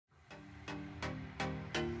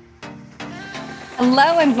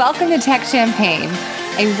Hello and welcome to Tech Champagne,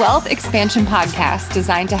 a wealth expansion podcast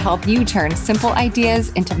designed to help you turn simple ideas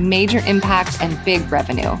into major impact and big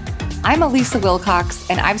revenue. I'm Elisa Wilcox,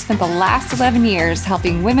 and I've spent the last 11 years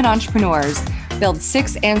helping women entrepreneurs build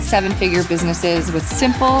 6- and 7-figure businesses with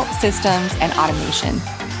simple systems and automation.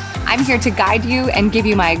 I'm here to guide you and give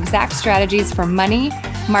you my exact strategies for money,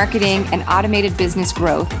 marketing, and automated business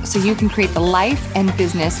growth so you can create the life and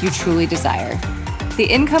business you truly desire. The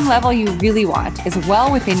income level you really want is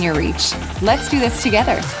well within your reach. Let's do this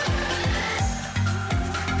together.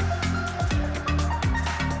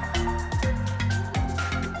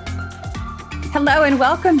 Hello and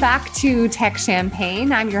welcome back to Tech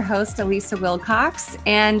Champagne. I'm your host, Elisa Wilcox,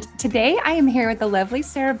 and today I am here with the lovely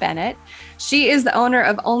Sarah Bennett. She is the owner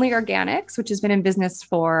of Only Organics, which has been in business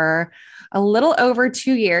for a little over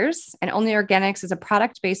 2 years. And Only Organics is a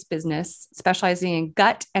product-based business specializing in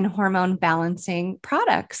gut and hormone balancing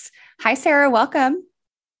products. Hi, Sarah. Welcome.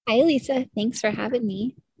 Hi, Lisa. Thanks for having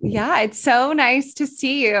me. Yeah, it's so nice to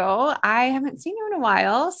see you. I haven't seen you in a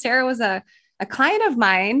while. Sarah was a client of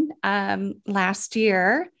mine last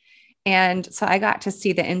year. And so I got to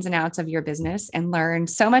see the ins and outs of your business and learn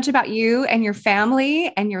so much about you and your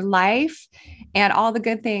family and your life and all the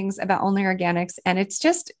good things about Only Organics. And it's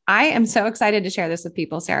just, I am so excited to share this with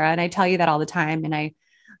people, Sarah. And I tell you that all the time. And I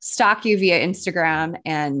stalk you via Instagram.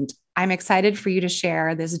 And I'm excited for you to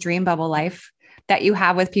share this dream bubble life that you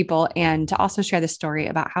have with people and to also share the story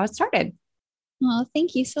about how it started. Oh,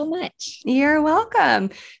 thank you so much. You're welcome.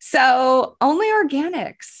 So Only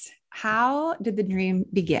Organics, how did the dream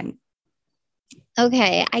begin?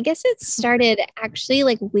 Okay. I guess it started actually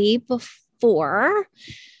like way before.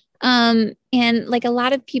 And like a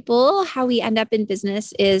lot of people, how we end up in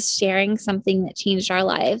business is sharing something that changed our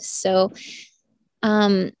lives. So,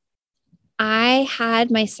 I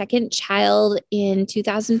had my second child in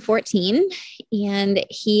 2014, and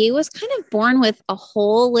he was kind of born with a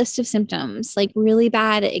whole list of symptoms, like really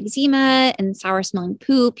bad eczema and sour smelling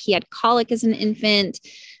poop. He had colic as an infant.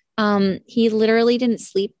 He literally didn't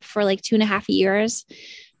sleep for like 2.5 years.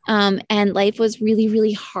 And life was really,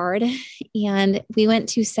 really hard. And we went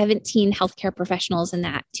to 17 healthcare professionals in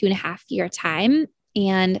that 2.5 year time.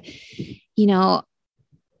 And, you know,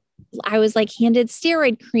 I was like handed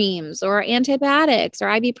steroid creams or antibiotics or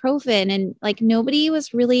ibuprofen, and like nobody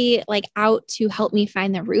was really like out to help me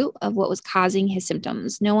find the root of what was causing his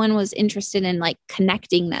symptoms. No one was interested in like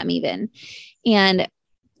connecting them even. And,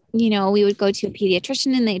 you know, we would go to a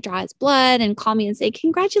pediatrician and they draw his blood and call me and say,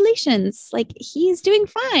 congratulations, like he's doing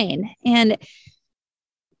fine. And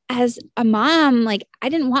as a mom, like I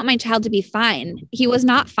didn't want my child to be fine. He was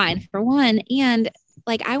not fine for one. And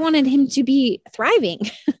like, I wanted him to be thriving.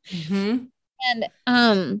 Mm-hmm.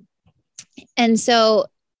 And so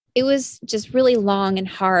it was just really long and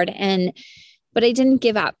hard. But I didn't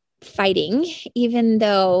give up fighting, even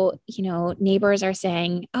though, you know, neighbors are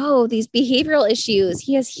saying, oh, these behavioral issues,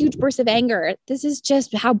 he has huge bursts of anger. This is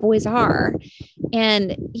just how boys are.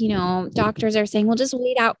 And, you know, doctors are saying, well, just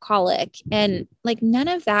wait out colic. And like, none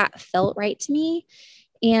of that felt right to me.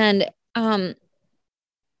 And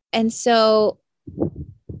so,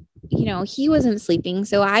 you know, he wasn't sleeping.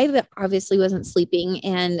 So I obviously wasn't sleeping.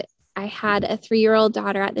 And I had a 3-year-old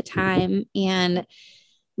daughter at the time. And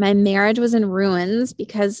my marriage was in ruins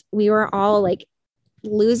because we were all like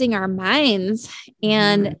losing our minds.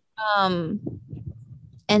 And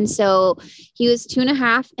so he was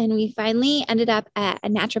 2.5, and we finally ended up at a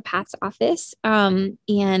naturopath's office.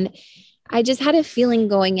 And I just had a feeling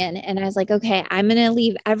going in, and I was like, okay, I'm going to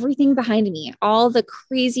leave everything behind me. All the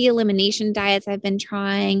crazy elimination diets I've been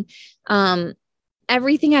trying,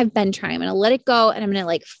 everything I've been trying, I'm going to let it go. And I'm going to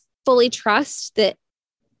like fully trust that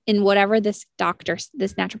in whatever this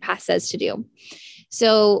naturopath says to do.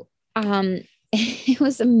 So, it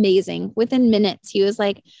was amazing. Within minutes, he was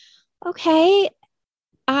like, okay,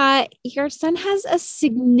 your son has a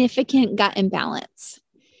significant gut imbalance.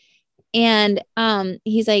 And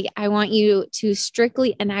he's like, I want you to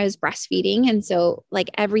strictly, and I was breastfeeding. And so like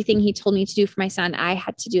everything he told me to do for my son, I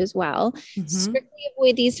had to do as well. Mm-hmm. Strictly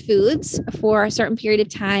avoid these foods for a certain period of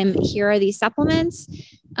time. Here are these supplements.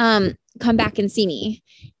 Come back and see me.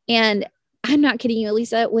 And I'm not kidding you,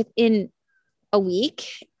 Elisa, within a week,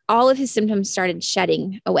 all of his symptoms started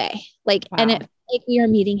shedding away. Like, wow. And it like we were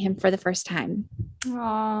meeting him for the first time.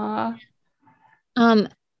 Aww.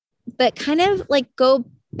 But kind of like go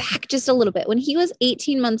back just a little bit. When he was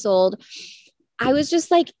 18 months old, I was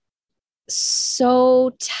just like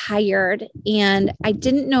so tired, and I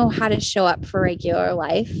didn't know how to show up for regular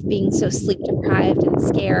life, being so sleep deprived and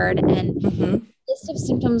scared. And the list of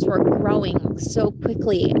symptoms were growing so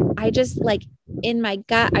quickly. I just like in my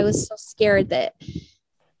gut, I was so scared that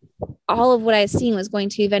all of what I was seeing was going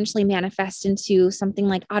to eventually manifest into something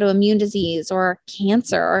like autoimmune disease or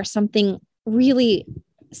cancer or something really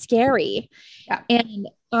scary. Yeah. And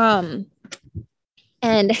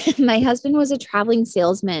my husband was a traveling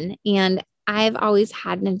salesman, and I've always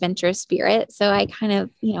had an adventurous spirit. So I kind of,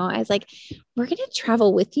 I was like, we're going to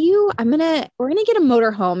travel with you. we're going to get a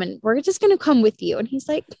motorhome and we're just going to come with you. And he's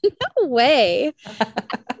like, no way.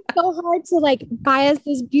 So hard to like buy us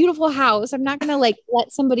this beautiful house. I'm not going to like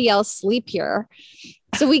let somebody else sleep here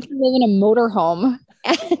so we can live in a motorhome.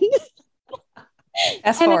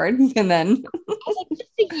 Fast forward. And then I was like,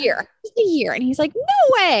 just a year. And he's like,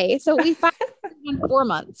 no way. So we found in 4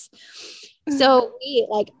 months. So we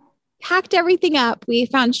like packed everything up. We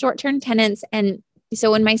found short-term tenants. And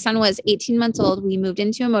so when my son was 18 months old, we moved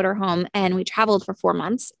into a motorhome and we traveled for 4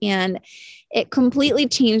 months, and it completely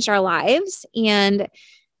changed our lives. And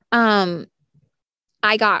I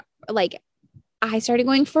started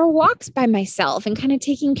going for walks by myself and kind of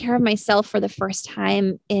taking care of myself for the first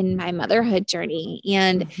time in my motherhood journey.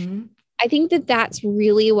 And I think that that's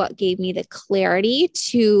really what gave me the clarity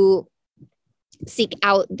to seek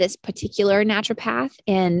out this particular naturopath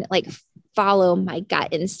and like follow my gut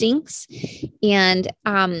instincts. And,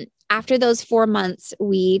 after those 4 months,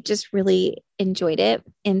 we just really enjoyed it.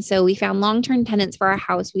 And so we found long-term tenants for our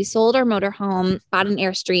house. We sold our motorhome, bought an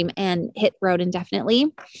Airstream, and hit road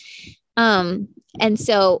indefinitely. And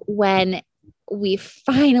so when we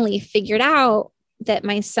finally figured out that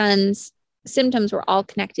my son's symptoms were all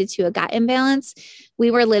connected to a gut imbalance, we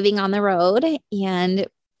were living on the road, and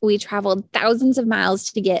we traveled thousands of miles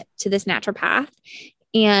to get to this naturopath.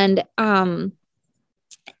 And,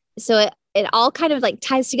 so it all kind of like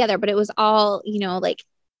ties together, but it was all, like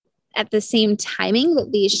at the same timing that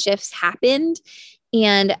these shifts happened.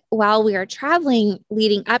 And while we were traveling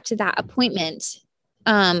leading up to that appointment,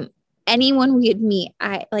 anyone we'd meet,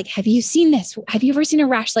 I like, have you seen this? Have you ever seen a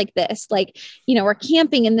rash like this? Like, we're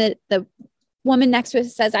camping and the woman next to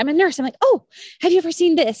us says, I'm a nurse. I'm like, oh, have you ever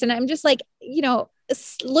seen this? And I'm just like,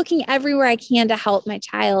 looking everywhere I can to help my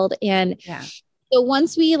child. And so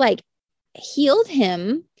once we like healed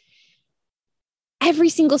him, every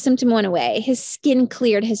single symptom went away. His skin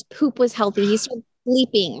cleared. His poop was healthy. He started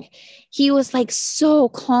sleeping. He was like so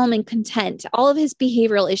calm and content. All of his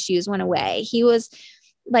behavioral issues went away. He was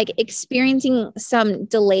like experiencing some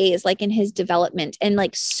delays like in his development, and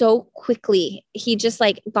like so quickly he just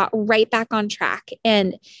like got right back on track.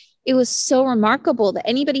 And it was so remarkable that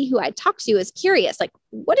anybody who I talked to was curious, like,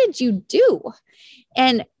 what did you do?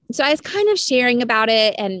 And so I was kind of sharing about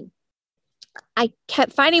it, and I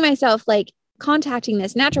kept finding myself like contacting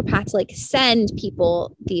this naturopath to like send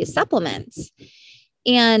people these supplements.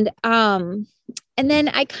 And then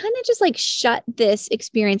I kind of just like shut this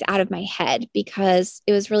experience out of my head because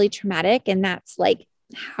it was really traumatic. And that's like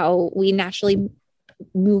how we naturally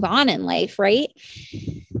move on in life. Right.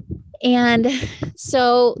 And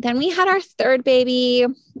so then we had our third baby,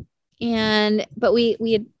 but we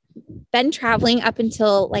had been traveling up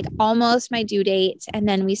until like almost my due date. And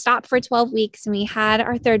then we stopped for 12 weeks and we had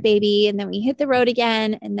our third baby, and then we hit the road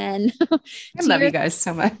again. And then I love you guys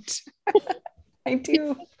so much. I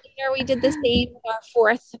do. We did the same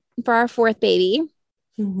with our fourth baby.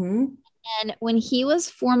 And when he was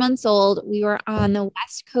 4 months old, we were on the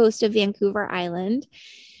west coast of Vancouver Island,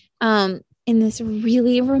 in this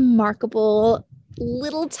really remarkable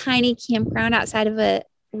little tiny campground outside of a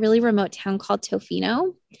really remote town called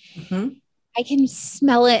Tofino. I can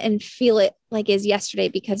smell it and feel it like is yesterday,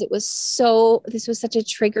 because this was such a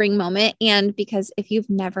triggering moment. And because if you've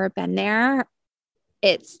never been there,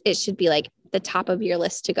 it should be like the top of your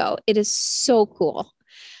list to go. It is so cool.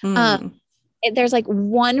 There's like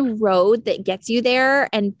one road that gets you there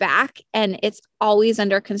and back, and it's always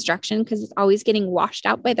under construction because it's always getting washed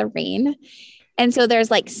out by the rain. And so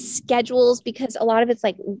there's like schedules, because a lot of it's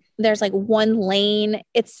like, there's like one lane.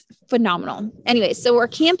 It's phenomenal. Anyway, so we're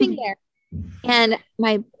camping there, and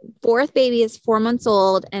my fourth baby is 4 months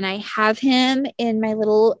old, and I have him in my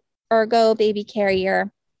little Ergo baby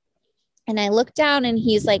carrier. And I look down, and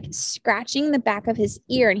he's like scratching the back of his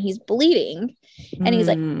ear, and he's bleeding, and he's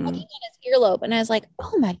like looking at his earlobe. And I was like,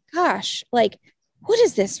 oh my gosh, like, what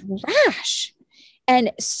is this rash?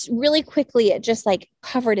 And really quickly, it just like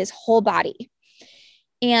covered his whole body.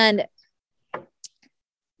 And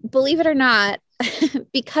believe it or not,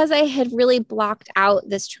 because I had really blocked out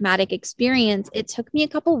this traumatic experience, it took me a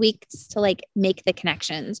couple weeks to like make the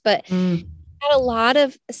connections, but had a lot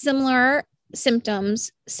of similar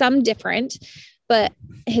symptoms, some different, but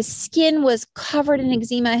his skin was covered in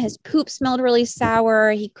eczema. His poop smelled really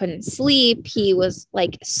sour. He couldn't sleep. He was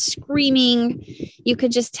like screaming. You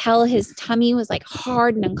could just tell his tummy was like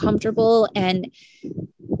hard and uncomfortable. And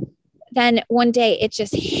then one day it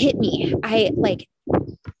just hit me.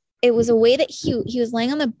 It was a way that he was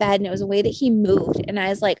laying on the bed, and it was a way that he moved. And I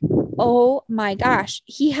was like, oh my gosh,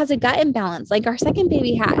 he has a gut imbalance like our second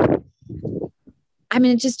baby had. I'm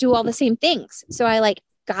going to just do all the same things. So I like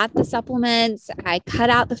got the supplements, I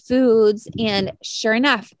cut out the foods, and sure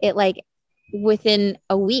enough, it like within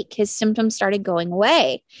a week, his symptoms started going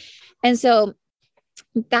away. And so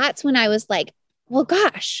that's when I was like, well,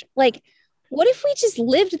 gosh, like, what if we just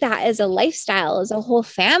lived that as a lifestyle, as a whole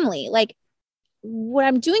family? Like, what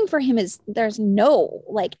I'm doing for him is there's no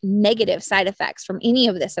like negative side effects from any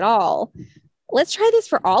of this at all. Let's try this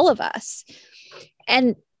for all of us.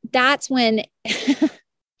 And that's when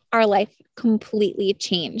our life completely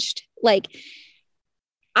changed. Like,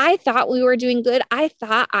 I thought we were doing good. I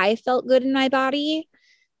thought I felt good in my body.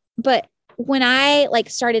 But when I like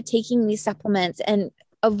started taking these supplements and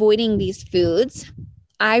avoiding these foods,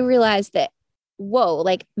 I realized that, whoa,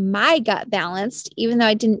 like my gut balanced, even though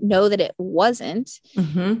I didn't know that it wasn't.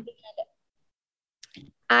 Mm-hmm.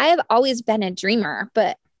 I've always been a dreamer,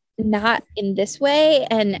 but not in this way.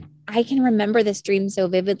 And I can remember this dream so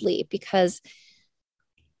vividly because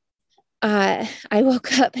I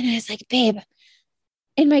woke up and I was like, babe,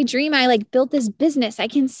 in my dream, I like built this business. I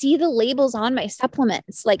can see the labels on my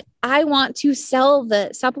supplements. Like, I want to sell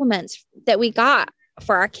the supplements that we got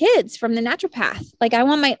for our kids from the naturopath. Like, I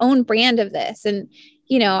want my own brand of this. And,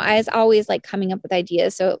 you know, I was always like coming up with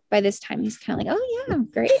ideas. So by this time he's kind of like, oh yeah,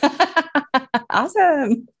 great.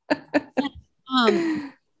 Awesome. But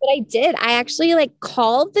I did, I actually like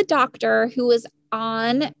called the doctor who was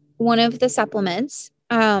on one of the supplements.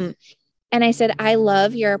 And I said, I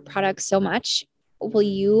love your product so much. Will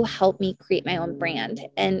you help me create my own brand?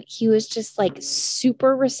 And he was just like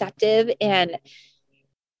super receptive. And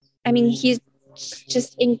I mean, he's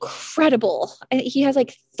just incredible. He has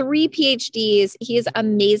like 3 PhDs. He is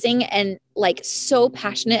amazing and like so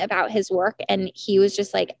passionate about his work. And he was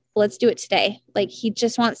just like, let's do it today. Like, he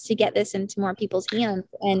just wants to get this into more people's hands.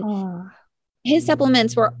 And his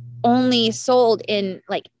supplements were only sold in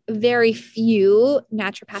like very few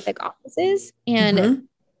naturopathic offices. And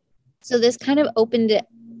so this kind of opened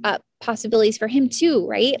up possibilities for him too,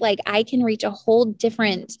 right? Like, I can reach a whole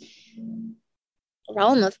different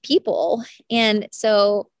realm of people. And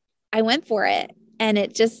so I went for it, and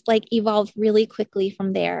it just like evolved really quickly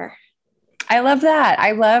from there. I love that.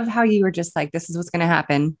 I love how you were just like, this is what's going to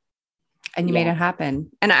happen. And you made it happen.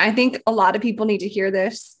 And I think a lot of people need to hear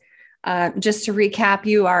this. Just to recap,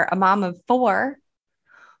 you are a mom of four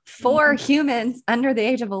humans under the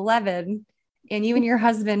age of 11, and you and your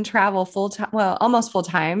husband travel full time, well, almost full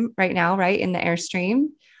time right now, right? In the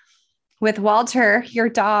Airstream with Walter, your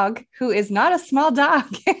dog, who is not a small dog.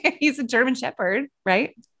 He's a German Shepherd,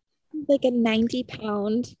 right? Like a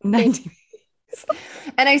 90-pound. 90.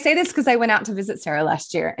 And I say this because I went out to visit Sarah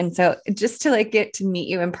last year. And so just to like get to meet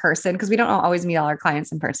you in person, because we don't always meet all our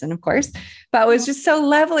clients in person, of course, but it was just so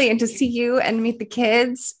lovely. And to see you and meet the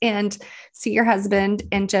kids and see your husband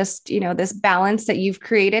and just, you know, this balance that you've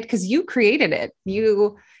created, because you created it.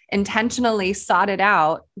 You intentionally sought it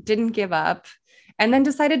out, didn't give up, and then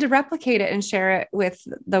decided to replicate it and share it with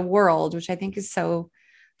the world, which I think is so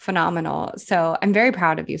phenomenal. So I'm very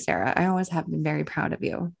proud of you, Sarah. I always have been very proud of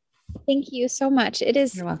you. Thank you so much. It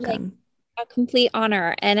is like a complete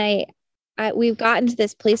honor. And we've gotten to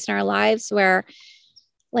this place in our lives where,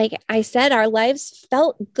 like I said, our lives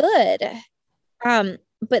felt good.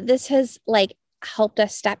 But this has like helped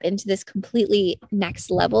us step into this completely next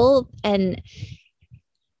level. And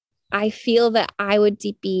I feel that I would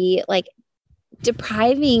be like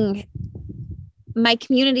depriving my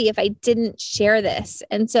community if I didn't share this.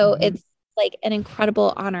 And so it's like an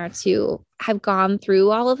incredible honor to have gone through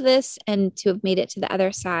all of this and to have made it to the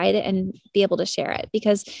other side and be able to share it.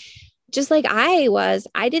 Because just like I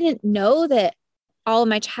didn't know that all of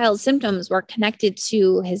my child's symptoms were connected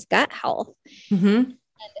to his gut health. And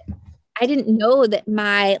I didn't know that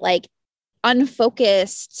my like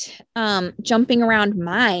unfocused, jumping around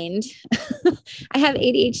mind, I have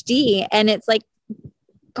ADHD, and it's like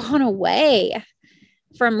gone away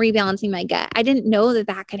from rebalancing my gut. I didn't know that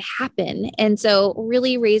that could happen. And so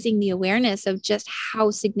really raising the awareness of just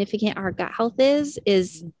how significant our gut health is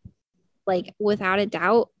like, without a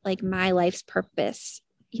doubt, like my life's purpose,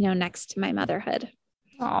 you know, next to my motherhood.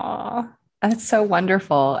 Oh, that's so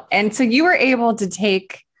wonderful. And so you were able to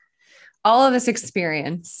take all of this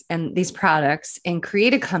experience and these products and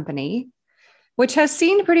create a company which has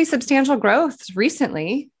seen pretty substantial growth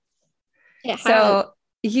recently. So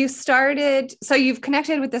you've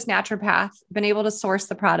connected with this naturopath, been able to source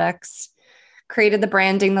the products, created the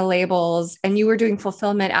branding, the labels, and you were doing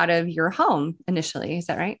fulfillment out of your home initially. Is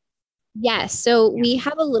that right? Yes. So we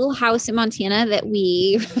have a little house in Montana that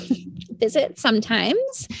we visit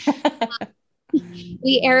sometimes.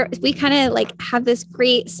 We kind of like have this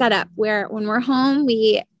great setup where when we're home,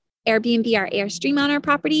 we Airbnb our Airstream on our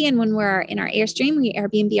property. And when we're in our Airstream, we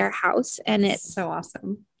Airbnb our house. And it's so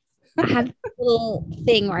awesome. I have a little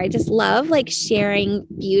thing where I just love like sharing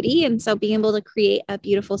beauty. And so being able to create a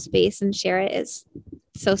beautiful space and share it is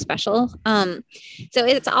so special. So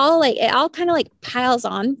it all kind of like piles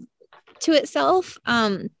on to itself.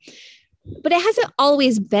 But it hasn't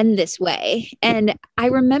always been this way. And I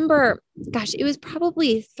remember, gosh, it was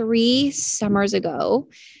probably 3 summers ago.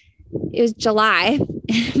 It was July.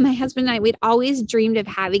 My husband and I, we'd always dreamed of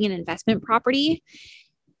having an investment property.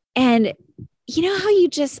 And you know how you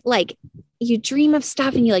just like, you dream of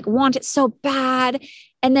stuff and you like want it so bad.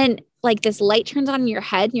 And then like this light turns on in your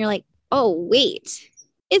head and you're like, oh, wait,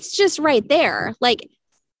 it's just right there. Like,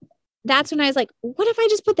 that's when I was like, what if I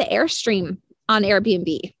just put the Airstream on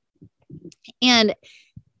Airbnb? And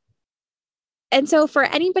so for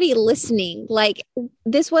anybody listening, like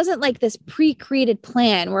this wasn't like this pre-created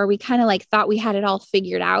plan where we kind of like thought we had it all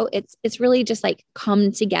figured out. It's really just like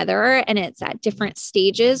come together, and it's at different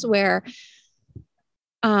stages where,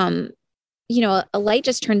 a light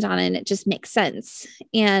just turns on and it just makes sense.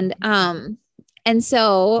 And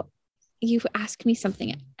so you asked me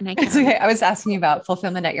something and it's okay. I was asking you about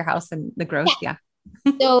fulfillment at your house and the growth. Yeah.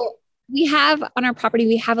 So we have on our property,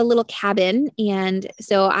 we have a little cabin. And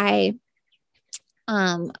so I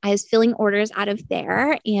was filling orders out of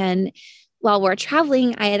there. And while we're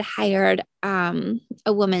traveling, I had hired a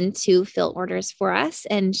woman to fill orders for us.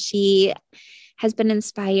 And she has been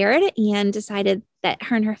inspired and decided that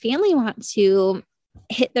her and her family want to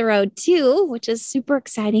hit the road too, which is super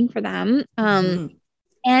exciting for them.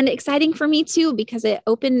 And exciting for me too, because it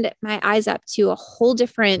opened my eyes up to a whole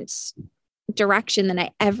different direction than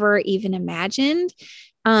I ever even imagined,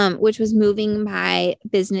 which was moving my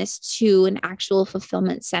business to an actual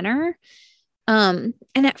fulfillment center. And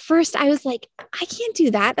at first I was like, I can't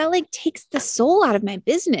do that. That like takes the soul out of my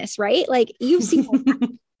business, right? Like you've seen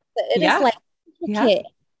it is like, okay,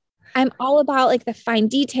 I'm all about like the fine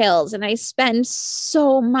details, and I spend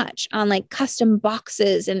so much on like custom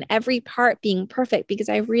boxes and every part being perfect because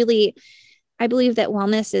I believe that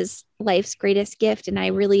wellness is life's greatest gift. And I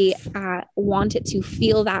really want it to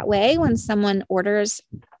feel that way when someone orders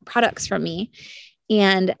products from me.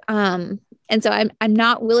 And so I'm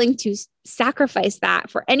not willing to sacrifice that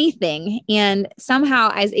for anything. And somehow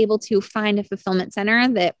I was able to find a fulfillment center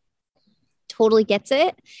that totally gets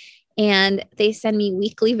it. And they send me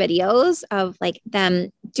weekly videos of like them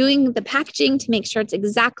doing the packaging to make sure it's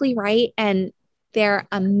exactly right. And they're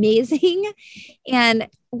amazing. And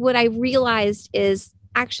what I realized is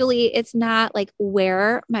actually it's not like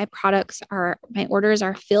where my orders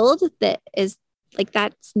are filled. That is like,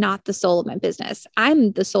 that's not the soul of my business.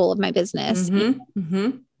 I'm the soul of my business. The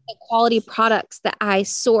quality products that I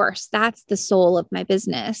source, that's the soul of my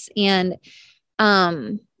business. And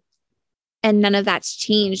none of that's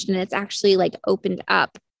changed. And it's actually like opened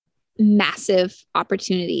up massive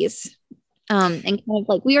opportunities. And kind of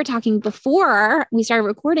like we were talking before we started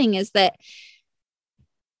recording, is that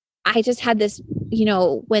I just had this,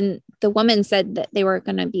 when the woman said that they were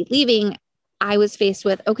going to be leaving, I was faced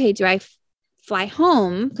with, okay, do I fly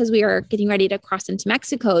home? Because we are getting ready to cross into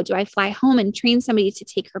Mexico. Do I fly home and train somebody to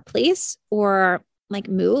take her place, or like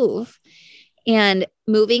move? And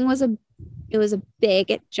moving was a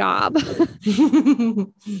big job.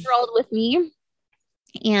 Rolled with me.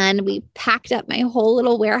 And we packed up my whole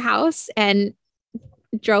little warehouse and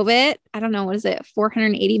drove it. I don't know,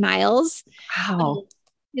 480 miles. Wow.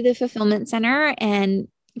 To the fulfillment center, and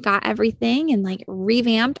got everything and like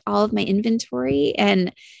revamped all of my inventory.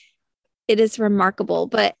 And it is remarkable.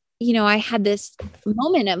 But, I had this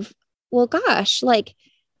moment of, well, gosh, like,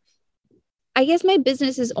 I guess my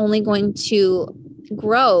business is only going to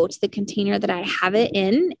grow to the container that I have it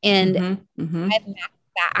in. And I've mapped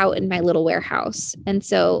that out in my little warehouse. And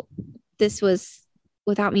so this was,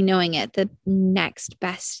 without me knowing it, the next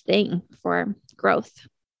best thing for growth.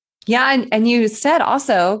 Yeah. And you said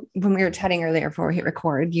also, when we were chatting earlier before we hit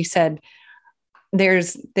record, you said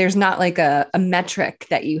there's not like a metric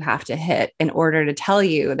that you have to hit in order to tell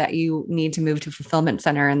you that you need to move to a fulfillment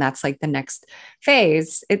center. And that's like the next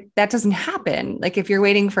phase. That doesn't happen. Like if you're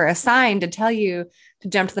waiting for a sign to tell you to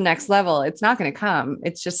jump to the next level, it's not going to come.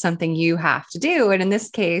 It's just something you have to do. And in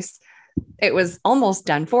this case, it was almost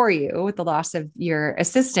done for you with the loss of your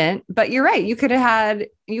assistant. But you're right. You could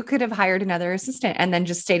have hired another assistant and then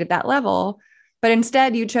just stayed at that level. But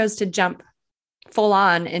instead you chose to jump full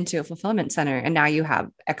on into a fulfillment center. And now you have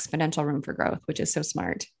exponential room for growth, which is so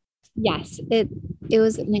smart. Yes, it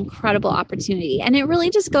was an incredible opportunity. And it really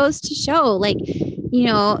just goes to show, like, you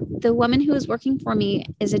know, the woman who was working for me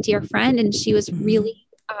is a dear friend, and she was really,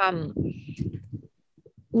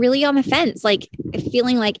 really on the fence, like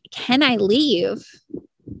feeling like, can I leave?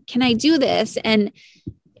 Can I do this? And,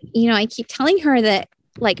 you know, I keep telling her that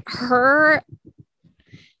like her,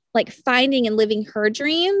 like finding and living her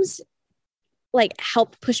dreams like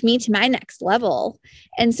helped push me to my next level.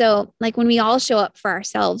 And so like when we all show up for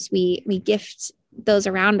ourselves, we gift those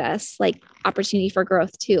around us like opportunity for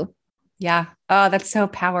growth too. Yeah. Oh, that's so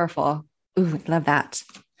powerful. Ooh, I love that.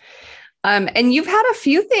 And you've had a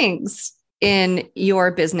few things in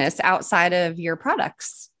your business outside of your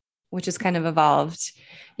products, which has kind of evolved.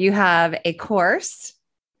 You have a course.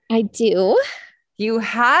 I do. You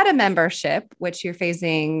had a membership, which you're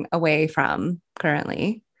phasing away from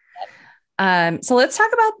currently. So let's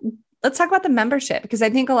talk about the membership, because I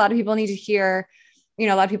think a lot of people need to hear, you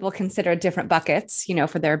know, a lot of people consider different buckets, you know,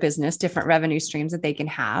 for their business, different revenue streams that they can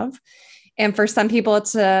have. And for some people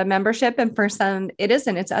it's a membership, and for some it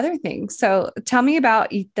isn't, it's other things. So tell me about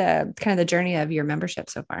the kind of the journey of your membership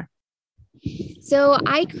so far. So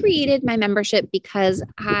I created my membership because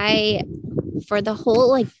for the whole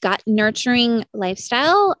like gut nurturing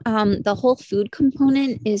lifestyle, the whole food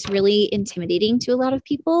component is really intimidating to a lot of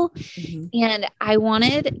people. Mm-hmm. And I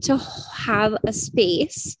wanted to have a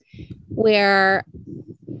space where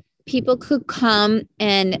people could come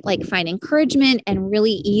and like find encouragement and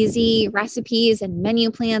really easy recipes and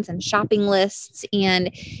menu plans and shopping lists.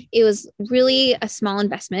 And it was really a small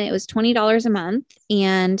investment. It was $20 a month.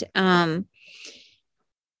 And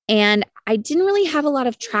I didn't really have a lot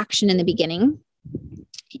of traction in the beginning.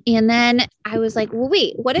 And then I was like, well,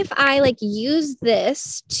 wait, what if I like use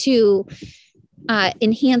this to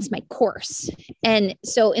enhance my course? And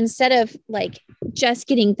so instead of like just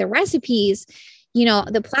getting the recipes, you know,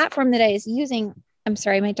 the platform that I was using, I'm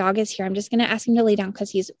sorry, my dog is here. I'm just going to ask him to lay down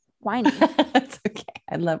because he's whining. That's okay.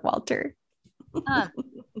 I love Walter.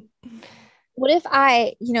 What if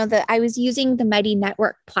I was using the Mighty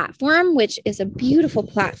Network platform, which is a beautiful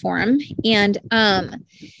platform. And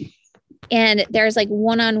there's like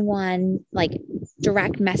one-on-one, like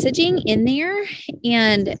direct messaging in there.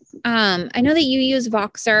 And I know that you use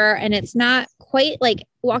Voxer, and it's not quite like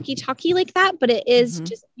walkie-talkie like that, but it is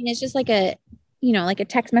just, it's just like a, you know, like a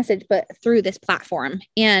text message, but through this platform.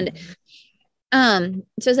 And so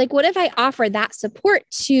it's like, what if I offer that support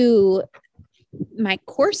to my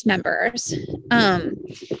course members?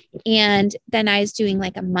 And then I was doing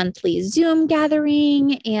like a monthly Zoom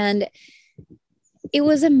gathering, and it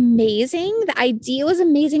was amazing. The idea was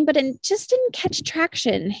amazing, but it just didn't catch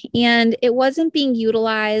traction, and it wasn't being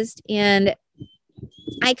utilized. And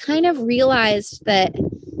I kind of realized that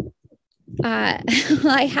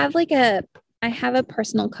I have a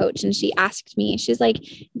personal coach, and she asked me, she's like,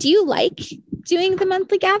 do you like doing the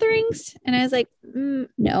monthly gatherings? And I was like,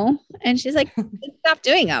 no. And she's like, stop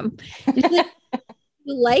doing them. And she's like,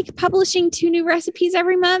 you like publishing 2 new recipes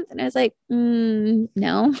every month? And I was like,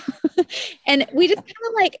 no. And we just kind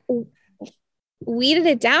of like weeded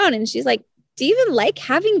it down. And she's like, do you even like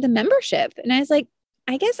having the membership? And I was like,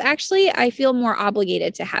 I guess actually I feel more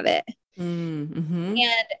obligated to have it. Mm-hmm.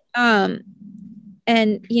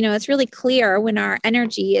 And, you know, it's really clear when our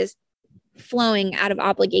energy is flowing out of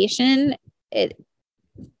obligation,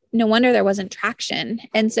 no wonder there wasn't traction.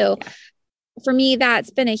 And so for me,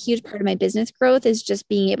 that's been a huge part of my business growth, is just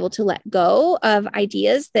being able to let go of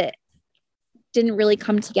ideas that didn't really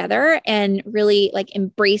come together, and really like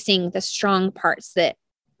embracing the strong parts that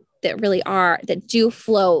do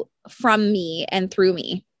flow from me and through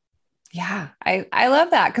me. Yeah. I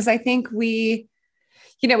love that. Cause I think we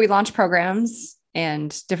launch programs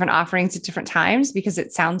and different offerings at different times because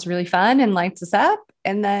it sounds really fun and lights us up.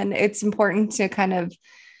 And then it's important to kind of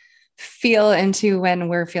feel into when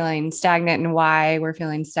we're feeling stagnant and why we're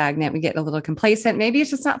feeling stagnant. We get a little complacent. Maybe it's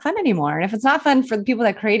just not fun anymore. And if it's not fun for the people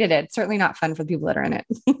that created it, it's certainly not fun for the people that are in it.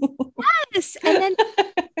 Yes. And then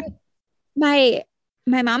my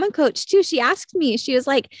mama coach too, she asked me, she was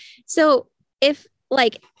like, so if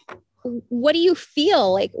like, what do you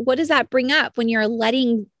feel like? What does that bring up when you're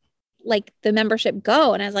letting like the membership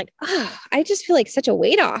go? And I was like, I just feel like such a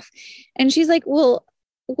weight off. And she's like, well,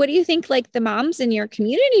 what do you think like the moms in your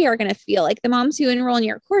community are going to feel, like the moms who enroll in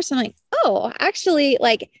your course? I'm like, oh, actually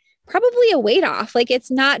like probably a weight off. Like it's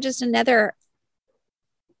not just another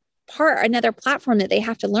another platform that they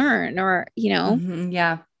have to learn or, Mm-hmm.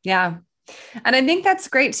 Yeah. Yeah. And I think that's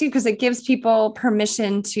great too, because it gives people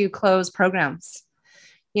permission to close programs.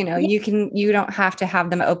 You don't have to have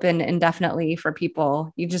them open indefinitely for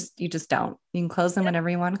people. You just don't. You can close them whenever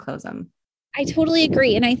you want to close them. I totally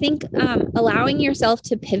agree. And I think allowing yourself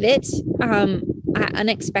to pivot at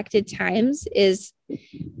unexpected times is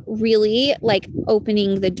really like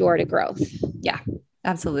opening the door to growth. Yeah,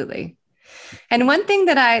 absolutely. And one thing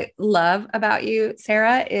that I love about you,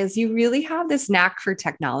 Sarah, is you really have this knack for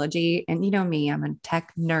technology. And you know me, I'm a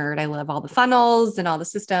tech nerd. I love all the funnels and all the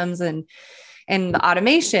systems and the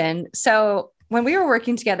automation. So when we were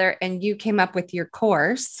working together and you came up with your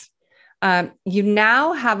course, you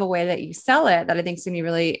now have a way that you sell it that I think is going to be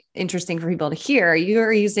really interesting for people to hear.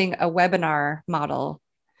 You're using a webinar model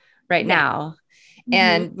right now. Mm-hmm.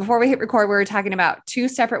 And before we hit record, we were talking about 2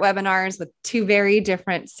 separate webinars with 2 very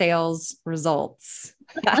different sales results.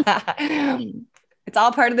 It's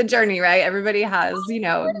all part of the journey, right? Everybody has,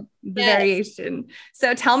 the variation.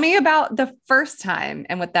 So tell me about the first time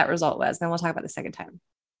and what that result was. Then we'll talk about the second time.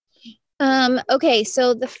 Okay.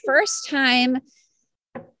 So the first time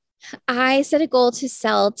I set a goal to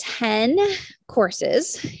sell 10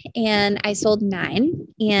 courses and I sold 9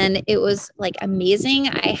 and it was like amazing.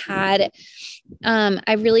 I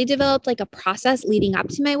really developed like a process leading up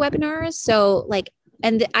to my webinars. So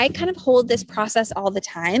I kind of hold this process all the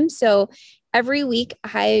time. So every week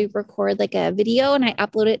I record like a video and I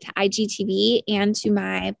upload it to IGTV and to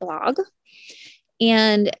my blog.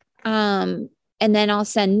 And then I'll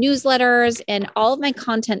send newsletters and all of my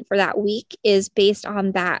content for that week is based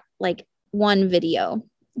on that like one video.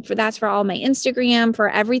 That's for all my Instagram, for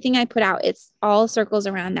everything I put out. It's all circles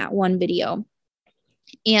around that one video.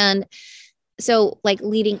 And so like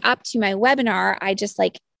leading up to my webinar, I just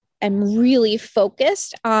like am really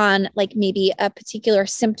focused on like maybe a particular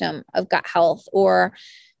symptom of gut health or,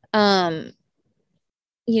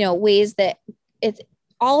 ways that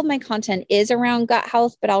all of my content is around gut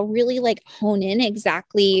health, but I'll really like hone in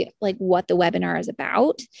exactly like what the webinar is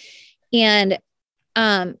about. And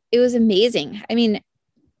it was amazing. I mean,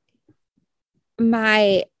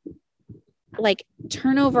 my like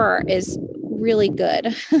turnover is really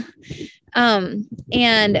good. And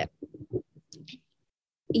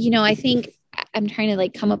I think I'm trying to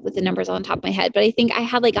like come up with the numbers on top of my head, but I think I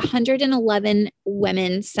had like 111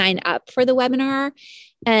 women sign up for the webinar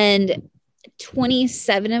and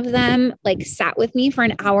 27 of them like sat with me for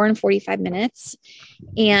an hour and 45 minutes.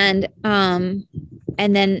 And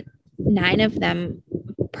then 9 of them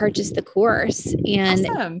purchased the course and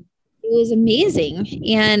awesome. It was amazing.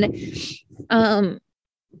 And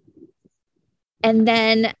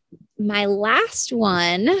then my last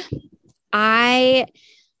one, I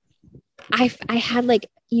had like,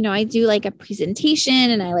 I do like a presentation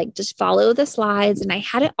and I like just follow the slides and I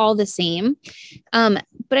had it all the same. But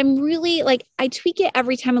I'm really like, I tweak it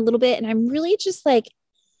every time a little bit. And I'm really just like,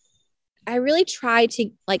 I really try to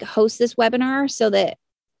like host this webinar so that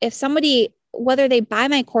if somebody, whether they buy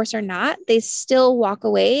my course or not, they still walk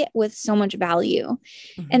away with so much value.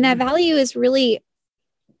 Mm-hmm. And that value is really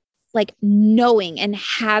like knowing and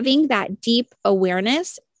having that deep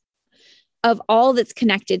awareness of all that's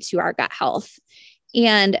connected to our gut health.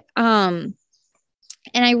 And I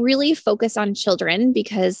really focus on children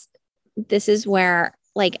because this is where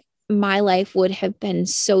like my life would have been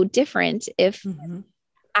so different if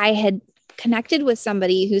I had connected with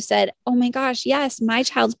somebody who said, oh my gosh, yes, my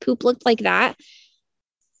child's poop looked like that.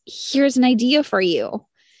 Here's an idea for you.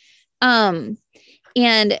 And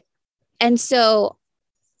so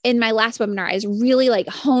in my last webinar, I was really like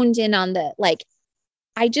honed in on the, like,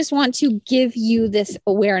 I just want to give you this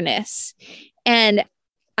awareness. And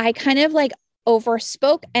I kind of like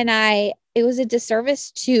overspoke and it was a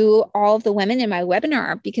disservice to all of the women in my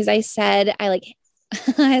webinar because I said, I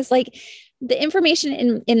was like, the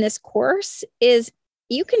information in this course is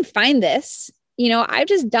you can find this, I've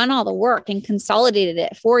just done all the work and consolidated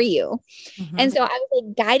it for you. Mm-hmm. And so I was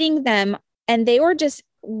like guiding them and they were just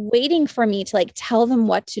waiting for me to like tell them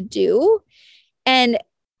what to do. And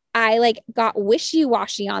I like got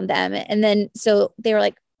wishy-washy on them. And then, so they were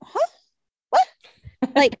like, huh, what?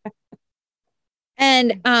 Like,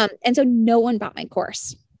 and so no one bought my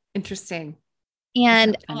course. Interesting.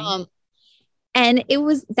 And that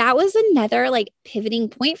was another like pivoting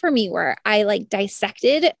point for me where I like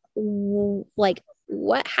dissected like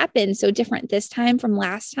what happened so different this time from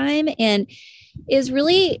last time. And is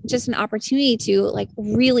really just an opportunity to like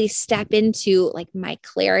really step into like my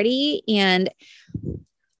clarity and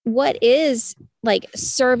what is like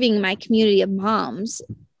serving my community of moms.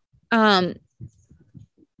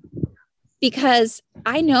 Because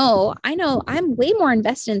I know I'm way more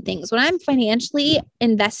invested in things. When I'm financially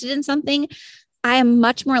invested in something, I am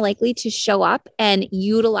much more likely to show up and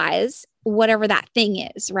utilize whatever that thing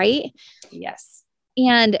is, right? Yes.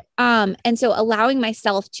 And so allowing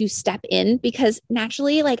myself to step in, because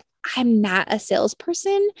naturally, like, I'm not a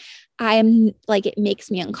salesperson. I'm like, it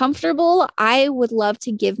makes me uncomfortable. I would love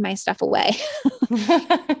to give my stuff away.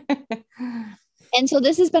 And so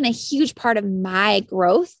this has been a huge part of my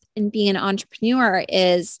growth in being an entrepreneur,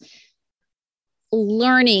 is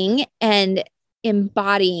learning and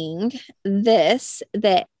embodying this,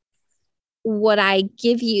 that what I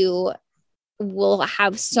give you will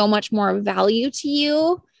have so much more value to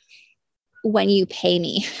you when you pay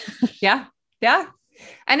me. Yeah. Yeah.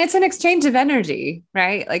 And it's an exchange of energy,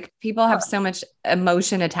 right? Like people have so much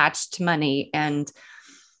emotion attached to money, and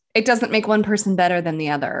it doesn't make one person better than the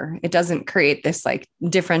other. It doesn't create this like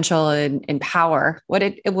differential in power. What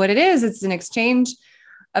it is, it's an exchange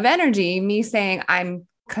of energy. Me saying, I'm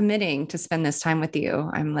committing to spend this time with you.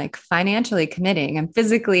 I'm like financially committing. I'm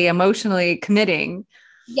physically, emotionally committing.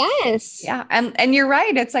 Yes. Yeah. And you're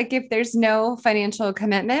right. It's like, if there's no financial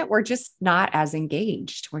commitment, we're just not as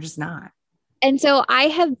engaged. We're just not. And so I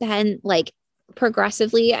have been like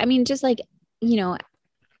progressively, I mean, just like, you know,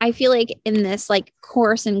 I feel like in this like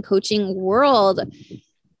course and coaching world,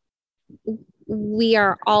 we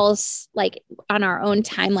are all like on our own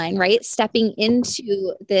timeline, right? Stepping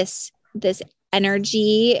into this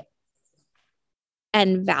energy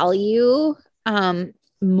and value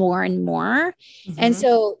more and more. Mm-hmm. And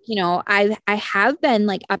so, you know, I have been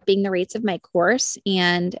like upping the rates of my course,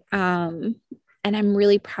 and I'm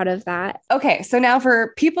really proud of that. Okay. So now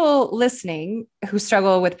for people listening who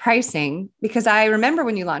struggle with pricing, because I remember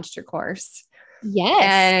when you launched your course. Yes.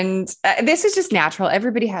 And this is just natural.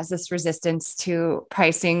 Everybody has this resistance to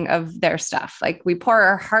pricing of their stuff. Like we pour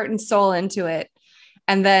our heart and soul into it,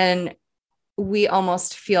 and then we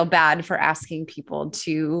almost feel bad for asking people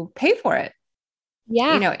to pay for it.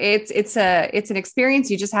 Yeah. You know, it's an experience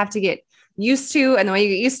you just have to get used to. And the way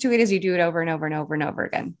you get used to it is you do it over and over and over and over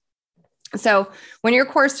again. So when your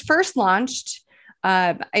course first launched,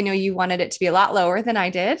 I know you wanted it to be a lot lower than I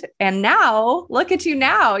did. And now look at you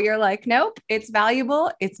now. You're like, nope, it's valuable.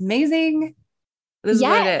 It's amazing. This is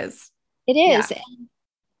what it is. It is. Yeah.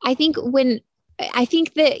 I think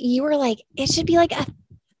that you were like, it should be like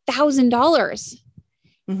 $1,000.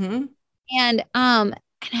 Mm-hmm. And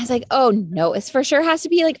I was like, oh no, it's for sure has to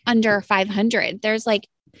be like under 500. There's like,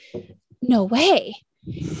 no way.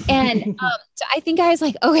 And so I think I was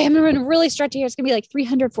like, okay, I'm going to really stretch here. It's going to be like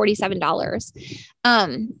 $347.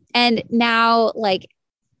 And now like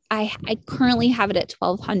I currently have it at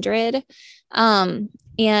 1,200.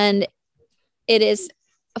 And it is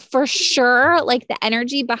for sure, like the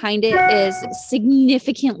energy behind it is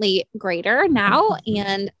significantly greater now.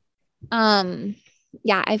 And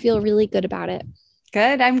yeah, I feel really good about it.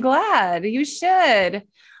 Good. I'm glad. You should.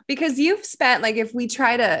 Because you've spent, like, if we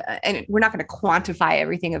try to, and we're not going to quantify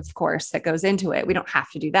everything, of course, that goes into it. We don't have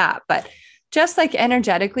to do that. But just like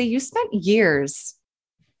energetically, you spent years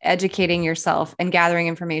educating yourself and gathering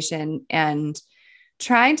information and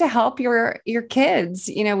trying to help your kids,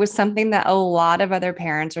 you know, with something that a lot of other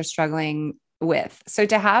parents are struggling with. So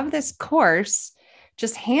to have this course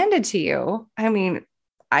just handed to you, I mean,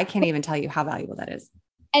 I can't even tell you how valuable that is.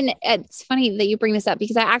 And it's funny that you bring this up,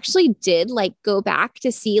 because I actually did like go back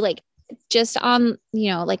to see like just on, you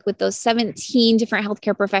know, like with those 17 different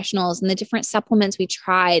healthcare professionals and the different supplements we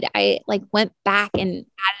tried, I like went back and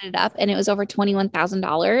added it up, and it was over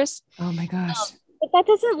 $21,000. Oh my gosh. But that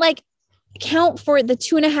doesn't like count for the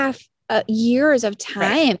 2.5 years of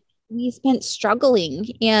time we spent struggling.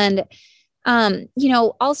 And, you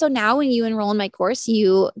know, also now when you enroll in my course,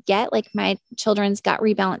 you get like my children's gut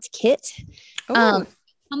rebalance kit.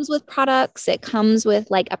 Comes with products. It comes with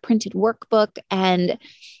like a printed workbook, and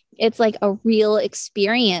it's like a real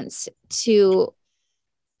experience to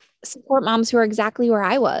support moms who are exactly where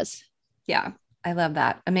I was. Yeah. I love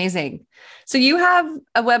that. Amazing. So you have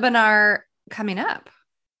a webinar coming up.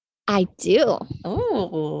 I do.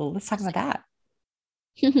 Oh, let's talk about that.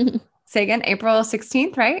 Say again, April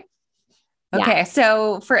 16th, right? Okay. Yeah.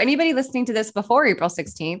 So for anybody listening to this before April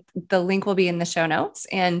 16th, the link will be in the show notes.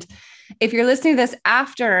 And if you're listening to this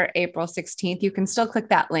after April 16th, you can still click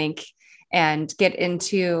that link and get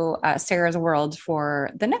into Sarah's world for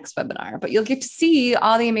the next webinar. But you'll get to see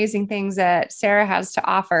all the amazing things that Sarah has to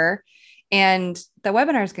offer. And the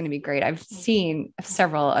webinar is going to be great. I've seen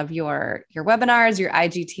several of your webinars, your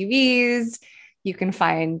IGTVs. You can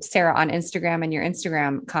find Sarah on Instagram, and your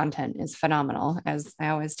Instagram content is phenomenal, as I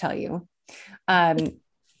always tell you.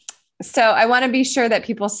 So I want to be sure that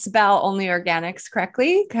people spell Only Organics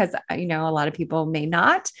correctly because, a lot of people may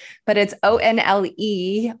not, but it's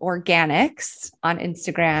ONLE Organics on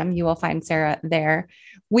Instagram. You will find Sarah there.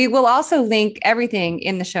 We will also link everything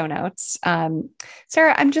in the show notes.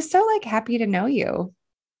 Sarah, I'm just so happy to know you.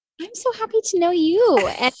 I'm so happy to know you.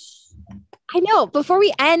 And I know before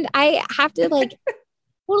we end, I have to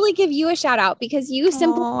totally give you a shout out because you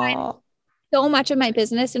simplified so much of my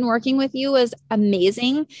business, and working with you was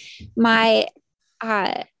amazing. My,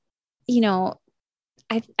 I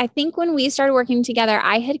think when we started working together,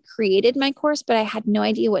 I had created my course, but I had no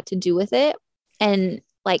idea what to do with it and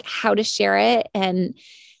how to share it. And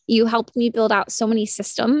you helped me build out so many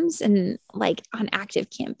systems and on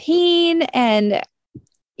ActiveCampaign, and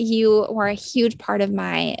you were a huge part of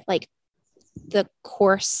my, the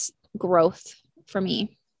course growth for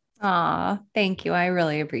me. Thank you. I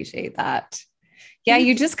really appreciate that. Yeah.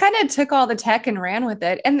 You just kind of took all the tech and ran with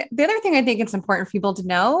it. And the other thing I think it's important for people to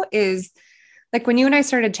know is when you and I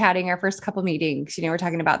started chatting our first couple meetings, we're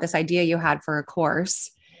talking about this idea you had for a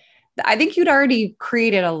course. I think you'd already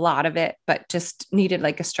created a lot of it, but just needed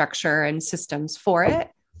a structure and systems for it.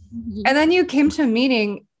 Mm-hmm. And then you came to a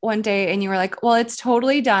meeting one day and you were like, well, it's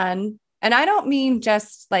totally done. And I don't mean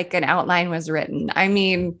just an outline was written. I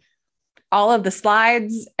mean, all of the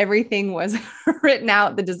slides, everything was written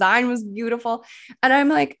out. The design was beautiful. And I'm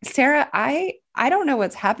like, Sarah, I don't know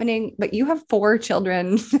what's happening, but you have 4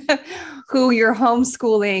 children who you're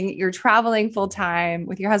homeschooling, you're traveling full time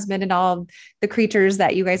with your husband and all the creatures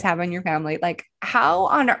that you guys have in your family. How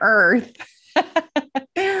on earth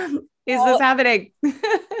is this happening?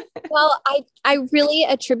 Well, I really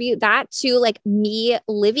attribute that to me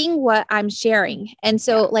living what I'm sharing. And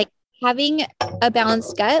so having a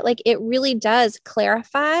balanced gut, it really does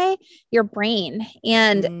clarify your brain.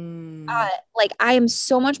 And I am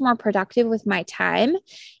so much more productive with my time.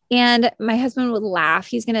 And my husband would laugh.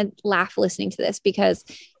 He's going to laugh listening to this because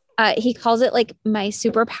he calls it my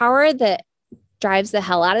superpower that drives the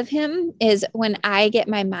hell out of him is when I get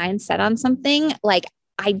my mind set on something,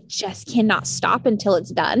 I just cannot stop until it's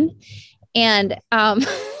done. And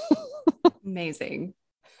amazing.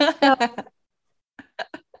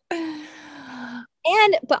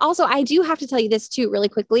 But also I do have to tell you this too, really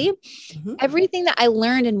quickly. Mm-hmm. Everything that I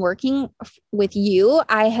learned in working with you,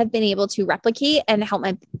 I have been able to replicate and help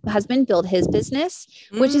my husband build his business,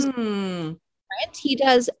 which is different. He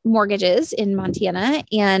does mortgages in Montana,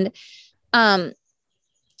 and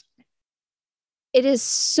it is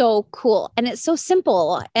so cool and it's so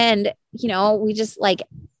simple. And, we just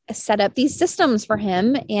set up these systems for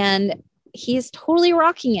him and he's totally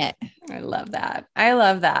rocking it. I love that. I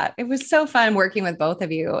love that. It was so fun working with both of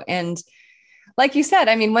you. And like you said,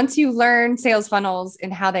 I mean, once you learn sales funnels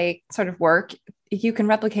and how they sort of work, you can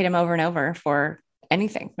replicate them over and over for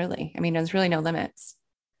anything, really. I mean, there's really no limits.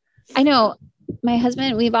 I know my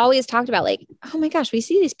husband, we've always talked about oh my gosh, we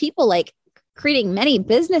see these people creating many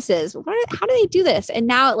businesses. How do they do this? And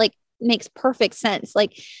now it makes perfect sense.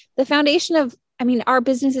 The foundation of, our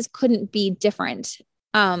businesses couldn't be different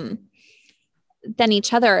than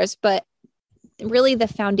each other's, but really the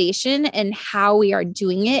foundation and how we are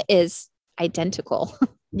doing it is identical.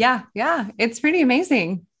 Yeah. It's pretty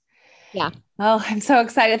amazing. Yeah. Oh, I'm so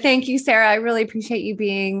excited. Thank you, Sarah. I really appreciate you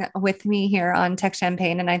being with me here on Tech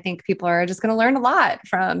Champagne. And I think people are just going to learn a lot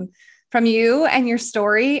from you and your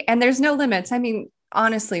story. And there's no limits. I mean,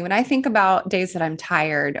 honestly, when I think about days that I'm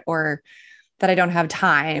tired or that I don't have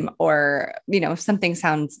time or, something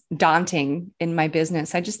sounds daunting in my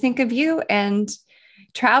business, I just think of you and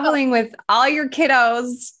traveling with all your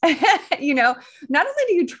kiddos. Not only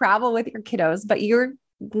do you travel with your kiddos, but you're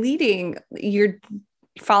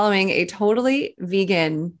following a totally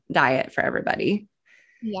vegan diet for everybody.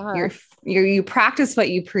 Yeah. You practice what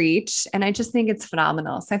you preach. And I just think it's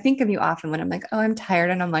phenomenal. So I think of you often when I'm like, oh, I'm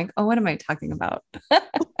tired. And I'm like, oh, what am I talking about?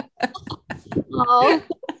 Oh.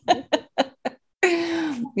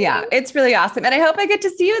 Yeah, it's really awesome. And I hope I get to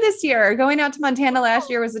see you this year. Going out to Montana last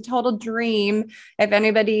year was a total dream. If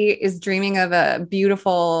anybody is dreaming of a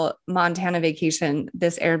beautiful Montana vacation,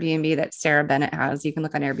 this Airbnb that Sarah Bennett has, you can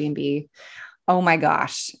look on Airbnb. Oh my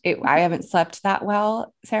gosh. I haven't slept that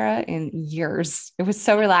well, Sarah, in years. It was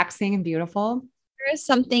so relaxing and beautiful. There is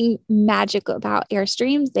something magical about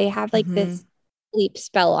Airstreams. They have this sleep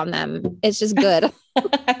spell on them. It's just good.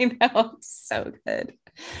 I know. So good.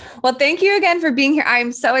 Well, thank you again for being here.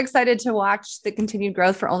 I'm so excited to watch the continued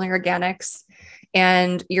growth for Only Organics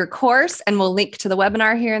and your course. And we'll link to the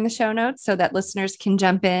webinar here in the show notes so that listeners can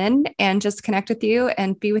jump in and just connect with you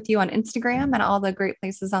and be with you on Instagram and all the great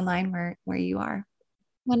places online where you are.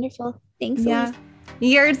 Wonderful. Thanks. Yeah.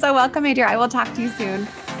 You're so welcome, my dear. I will talk to you soon.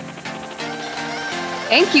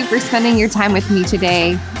 Thank you for spending your time with me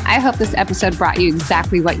today. I hope this episode brought you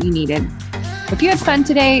exactly what you needed. If you had fun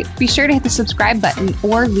today, be sure to hit the subscribe button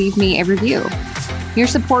or leave me a review. Your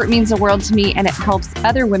support means the world to me, and it helps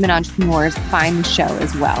other women entrepreneurs find the show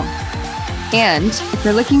as well. And if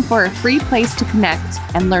you're looking for a free place to connect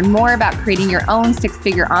and learn more about creating your own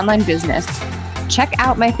six-figure online business, check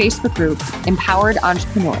out my Facebook group, Empowered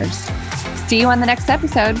Entrepreneurs. See you on the next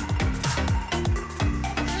episode.